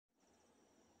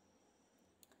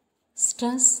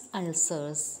Stress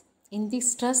ulcers. In the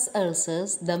stress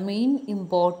ulcers, the main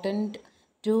important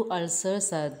two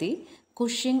ulcers are the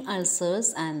Cushing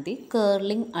ulcers and the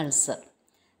curling ulcer.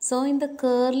 So, in the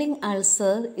curling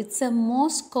ulcer, it's a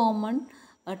most common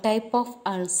type of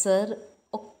ulcer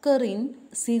occur in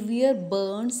severe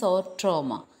burns or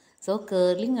trauma. So,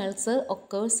 curling ulcer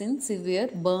occurs in severe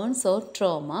burns or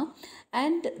trauma,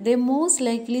 and they most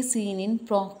likely seen in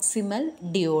proximal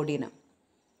duodenum.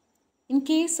 In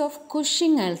case of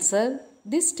Cushing ulcer,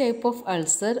 this type of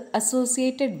ulcer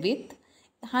associated with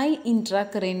high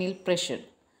intracranial pressure,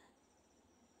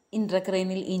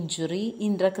 intracranial injury,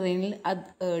 intracranial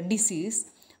disease,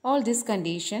 all these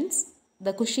conditions,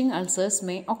 the Cushing ulcers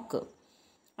may occur.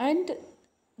 And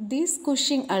these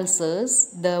Cushing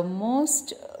ulcers,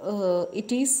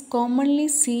 it is commonly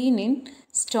seen in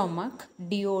stomach,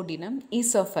 duodenum,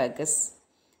 esophagus.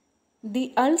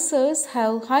 The ulcers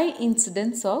have high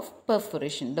incidence of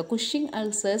perforation. The Cushing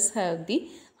ulcers have the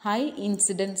high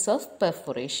incidence of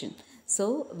perforation.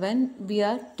 So, when we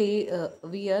are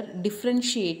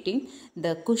differentiating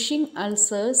the Cushing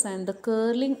ulcers and the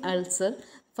curling ulcer,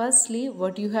 firstly,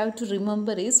 what you have to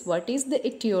remember is what is the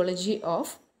etiology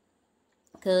of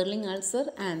curling ulcer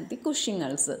and the Cushing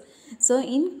ulcer. So,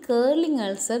 in curling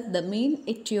ulcer, the main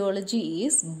etiology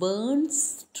is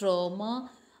burns,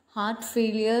 trauma, heart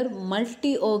failure,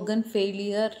 multi-organ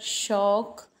failure,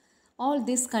 shock. All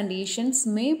these conditions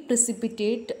may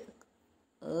precipitate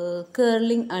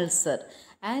curling ulcer.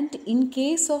 And in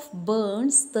case of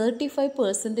burns,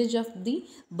 35% of the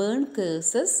burn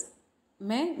cases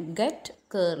may get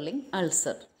curling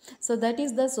ulcer. So that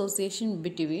is the association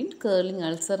between curling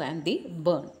ulcer and the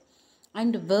burn.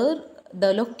 And where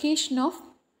the location of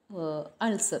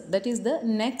ulcer, that is the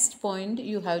next point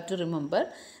you have to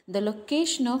remember. The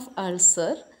location of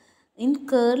ulcer, in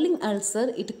curling ulcer,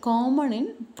 it is common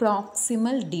in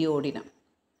proximal duodenum.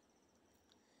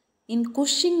 In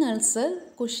Cushing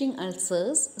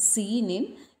ulcers seen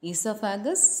in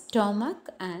esophagus, stomach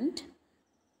and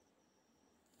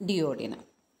duodenum.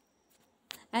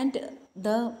 And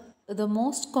the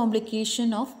most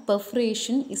complication of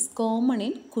perforation is common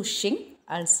in Cushing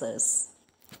ulcers.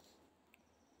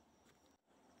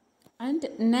 And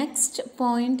next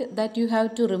point that you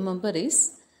have to remember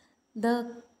is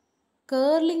the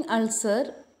curling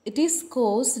ulcer, it is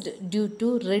caused due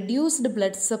to reduced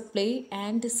blood supply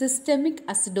and systemic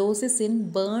acidosis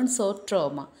in burns or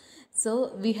trauma.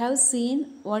 So we have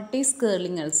seen what is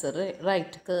curling ulcer,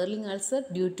 right? Curling ulcer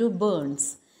due to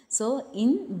burns. So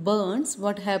in burns,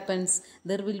 what happens?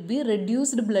 There will be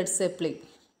reduced blood supply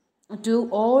to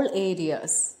all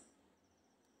areas.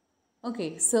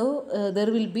 Okay, so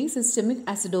there will be systemic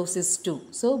acidosis too.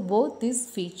 So both these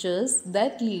features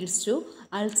that leads to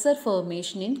ulcer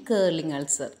formation in curling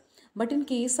ulcer. But in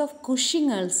case of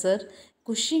Cushing ulcer,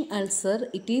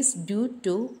 it is due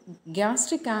to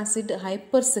gastric acid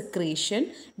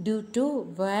hypersecretion due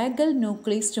to vagal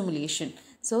nucleus stimulation.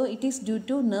 So it is due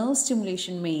to nerve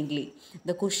stimulation mainly.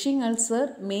 The Cushing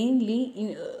ulcer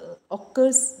mainly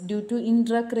occurs due to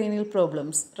intracranial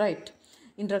problems, right?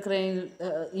 Intracranial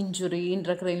injury,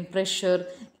 intracranial pressure,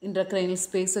 intracranial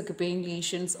space occupying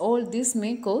lesions, all this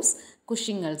may cause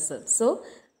Cushing ulcer. So,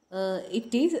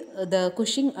 it is the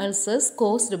Cushing ulcers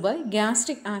caused by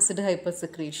gastric acid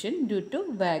hypersecretion due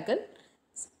to vagal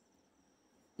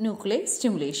nucleus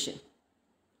stimulation.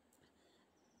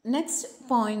 Next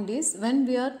point is when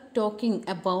we are talking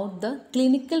about the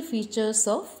clinical features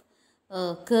of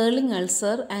curling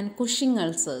ulcer and Cushing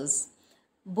ulcers.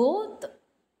 Both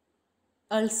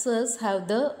ulcers have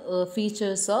the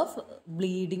features of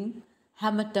bleeding,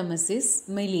 hematemesis,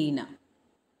 melena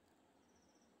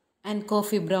and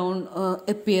coffee brown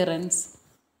appearance.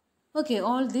 Okay,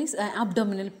 all these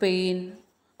abdominal pain,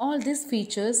 all these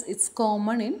features, it's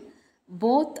common in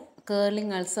both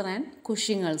curling ulcer and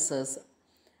Cushing ulcers.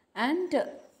 And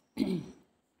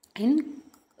in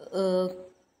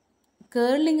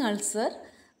curling ulcer,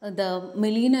 the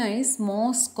melena is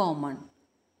most common.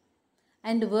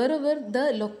 And wherever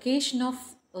the location of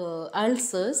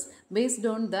ulcers, based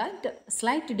on that,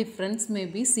 slight difference may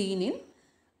be seen in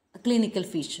clinical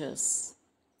features.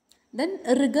 Then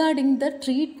regarding the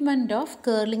treatment of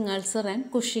curling ulcer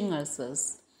and Cushing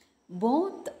ulcers,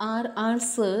 both are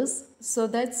ulcers, so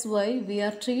that's why we are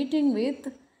treating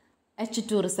with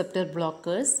H2 receptor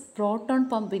blockers, proton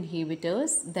pump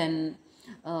inhibitors, then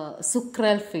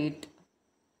sucralfate,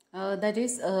 that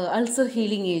is ulcer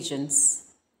healing agents.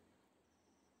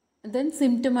 Then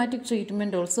symptomatic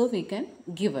treatment also we can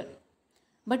give it.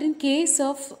 But in case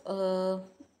of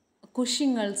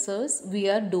Cushing ulcers, we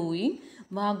are doing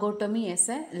vagotomy as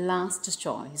a last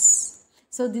choice.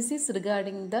 So this is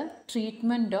regarding the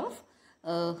treatment of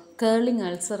curling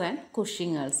ulcer and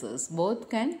Cushing ulcers. Both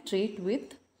can treat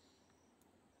with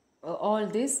all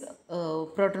these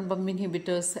proton pump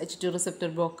inhibitors, H2 receptor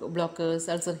blockers,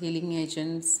 ulcer healing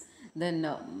agents, then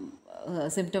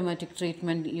symptomatic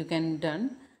treatment you can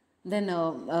done, then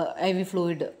IV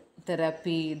fluid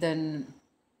therapy, then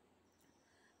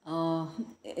uh,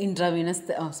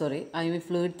 IV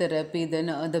fluid therapy, then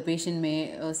the patient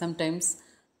may sometimes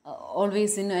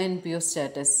always in NPO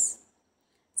status.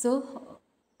 So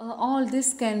all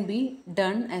this can be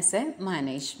done as a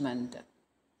management.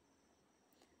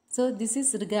 So this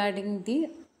is regarding the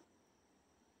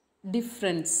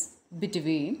difference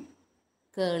between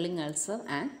curling ulcer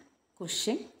and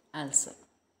Cushing ulcer.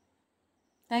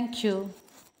 Thank you.